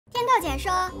豆姐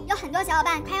说，有很多小伙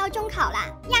伴快要中考了，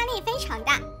压力非常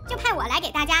大，就派我来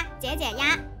给大家解解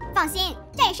压。放心，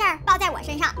这事儿包在我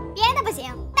身上，别的不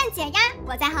行，但解压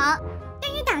我在行。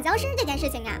对于打僵尸这件事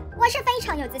情啊，我是非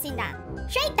常有自信的。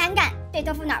谁胆敢对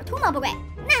豆腐脑图谋不轨，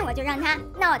那我就让他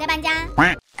脑袋搬家。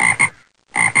哎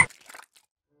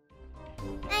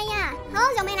呀，好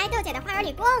久没来豆姐的花园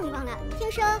里逛逛了，听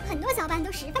说很多小伙伴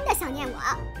都十分的想念我。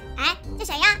哎，这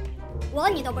谁呀？我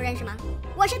你都不认识吗？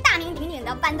我是大名鼎鼎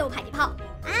的豌豆迫击炮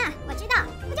啊！我知道，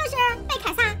不就是被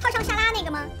凯撒套上沙拉那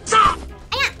个吗？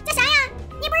哎呀，这啥呀？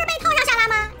你不是被套上沙拉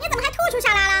吗？你怎么还吐出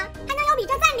沙拉了？还能有比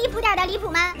这再离谱点的离谱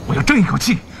吗？我要争一口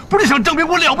气，不是想证明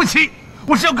我了不起，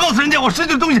我是要告诉人家我失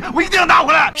去的东西，我一定要拿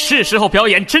回来。是时候表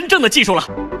演真正的技术了。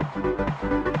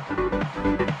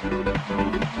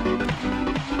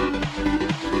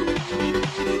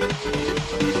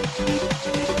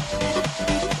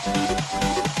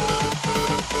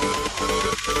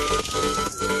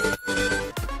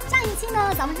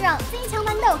咱们是让机枪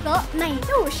豌豆和美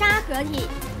杜莎合体，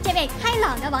这位开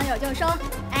朗的网友就说：“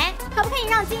哎，可不可以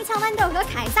让机枪豌豆和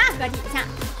凯撒合体一下？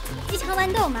机枪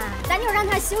豌豆嘛，咱就让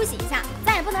他休息一下，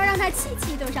咱也不能让他期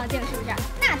期都上镜，是不是？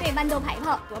那对豌豆迫击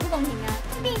炮多不公平啊！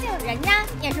毕竟人家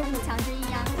也是5强之一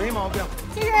啊。没毛病。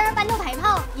其实豌豆迫击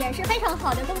炮也是非常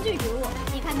好的工具植物，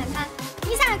你看看它，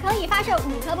一下可以发射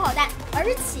5颗炮弹，而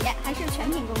且还是全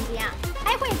屏攻击啊！”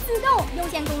还会自动优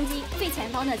先攻击最前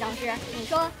方的僵尸，你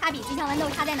说它比机枪豌豆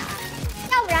差在哪儿？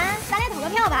要不然咱来投个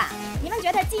票吧，你们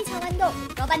觉得机枪豌豆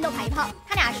和豌豆迫击炮，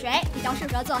它俩谁比较适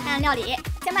合做黑暗料理？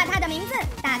请把它的名字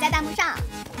打在弹幕上。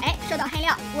哎，说到黑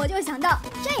料，我就想到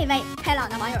这位开朗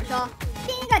的网友说，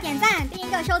第一个点赞，第一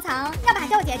个收藏，要把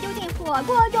豆姐丢进火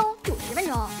锅中煮10分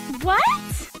钟。What？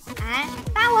 哎，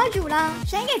把我煮了，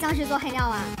谁给僵尸做黑料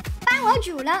啊？把我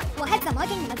煮了，我还怎么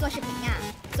给你们做视频呀？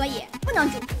所以不能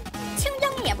煮。清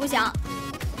蒸也不行。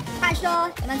话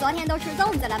说你们昨天都吃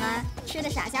粽子了吗？吃的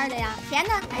啥馅的呀？甜的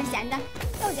还是咸的？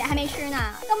豆姐还没吃呢，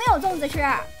都没有粽子吃。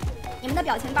你们的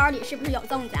表情包里是不是有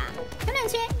粽子啊？评论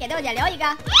区给豆姐留一个。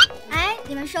哎，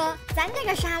你们说咱这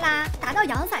个沙拉打到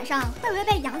阳伞上，会不会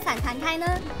被阳伞弹开呢？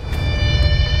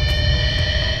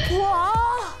哇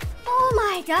 ！Oh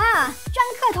my god！ 专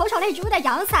克投手类植物的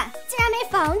阳伞竟然没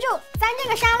防住咱这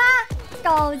个沙拉，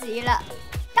高级了。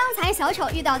刚才小丑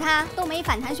遇到他都没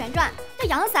反弹旋转，这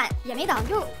阳伞也没挡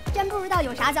住，真不知道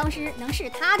有啥僵尸能是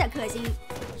他的克星。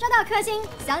说到克星，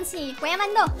想起火焰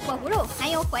豌豆、火葫芦还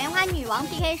有火焰花女王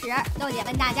PK 时，豆姐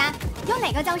问大家有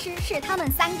哪个僵尸是他们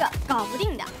3个搞不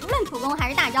定的，无论普攻还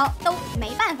是大招都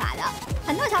没办法的。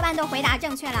很多小伙伴都回答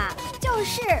正确啦，就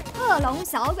是恶龙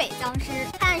小鬼僵尸，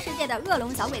黑暗世界的恶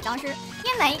龙小鬼僵尸，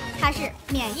因为它是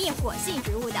免疫火系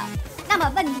植物的。那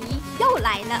么问题又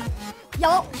来了。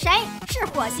有谁是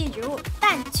火系植物，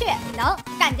但却能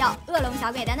干掉恶龙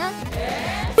小鬼的呢？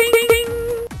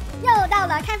又到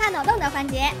了开发脑洞的环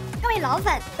节，各位老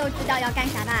粉都知道要干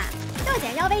啥吧？豆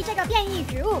姐要为这个变异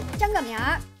植物争个名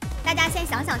儿，大家先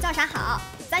想想叫啥好。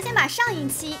咱先把上一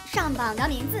期上榜的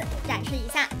名字展示一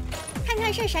下，看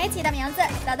看是谁起的名字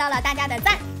得到了大家的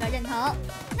赞和认同。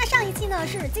那上一期呢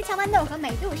是机枪豌豆和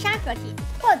美杜莎合体，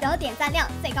获得点赞量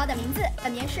最高的名字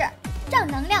分别是正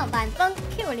能量晚风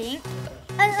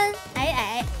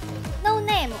Q0。NNAA，No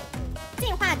Name，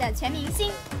 进化的全明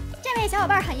星。这位小伙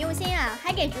伴很用心啊，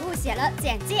还给植物写了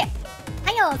简介。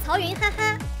还有曹云哈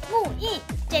哈、木易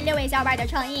这6位小伙伴的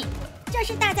创意，这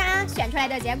是大家选出来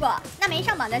的结果。那没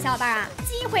上榜的小伙伴啊，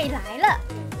机会来了，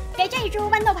给这株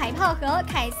豌豆迫击炮和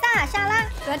凯撒沙拉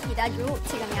合体的植物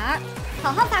起个名儿，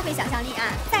好好发挥想象力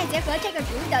啊，再结合这个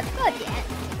植物的特点，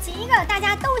起一个大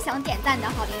家都想点赞的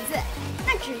好名字。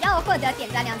那只要获得点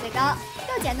赞量最高，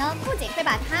豆姐呢不仅会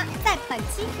把它在本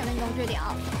期评论中置顶，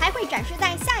还会展示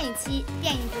在下一期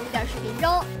变异植物的视频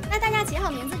中。那大家起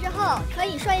好名字之后，可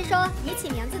以说一说你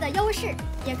起名字的优势，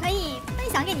也可以分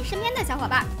享给你身边的小伙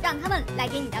伴，让他们来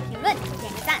给你的评论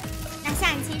点个赞。那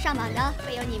下一期上榜的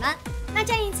会有你们。那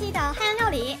这一期的黑暗料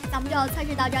理咱们就测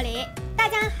试到这里。大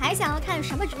家还想要看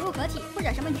什么植物合体，或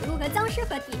者什么植物和僵尸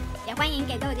合体，也欢迎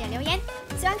给豆姐留言。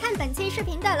喜欢看本期视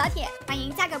频的老铁，欢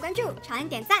迎加个关注，长按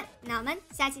点赞。那我们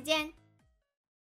下期见。